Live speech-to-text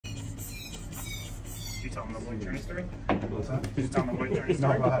Did you tell them the Lloyd Cherne story? What's that? Did you tell them the Lloyd Cherne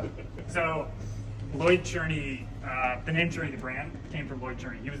story? No, go ahead. So, Lloyd Cherne, the name Cherne, the brand, came from Lloyd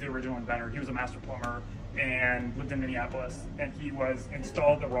Cherne. He was the original inventor. He was a master plumber and lived in Minneapolis. And he was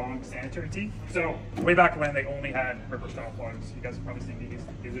installed the wrong sanitary tee. So, way back when they only had ripper style plugs. You guys have probably seen these.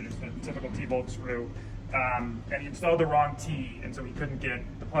 These are just a typical T-bolt screw. And he installed the wrong tee, and so he couldn't get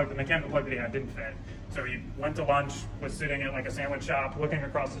the plug. The mechanical plug that he had didn't fit. So he went to lunch, was sitting at like a sandwich shop, looking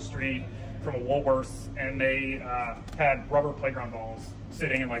across the street from a Woolworths, and they had rubber playground balls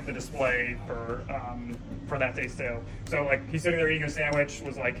sitting in like the display for that day's sale. So like he's sitting there eating a sandwich,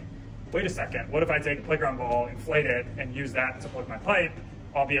 was like, wait a second, what if I take a playground ball, inflate it, and use that to plug my pipe?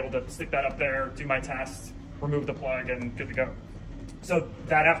 I'll be able to stick that up there, do my test, remove the plug, and good to go. So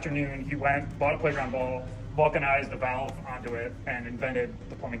that afternoon, he went, bought a playground ball, vulcanized the valve onto it, and invented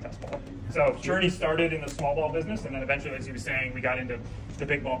the plumbing test ball. So Cherne started in the small ball business, and then eventually, as he was saying, we got into the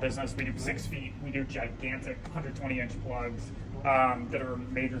big ball business. We do 6 feet, we do gigantic 120-inch plugs that are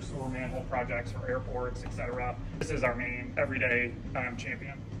major sewer manhole projects for airports, etc. This is our main everyday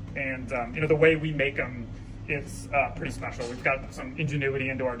champion. And you know, the way we make them, it's pretty special. We've got some ingenuity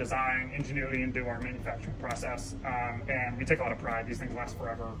into our design, ingenuity into our manufacturing process, and we take a lot of pride. These things last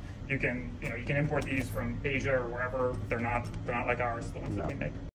forever. You can import these from Asia or wherever. They're not like ours, the ones that we make.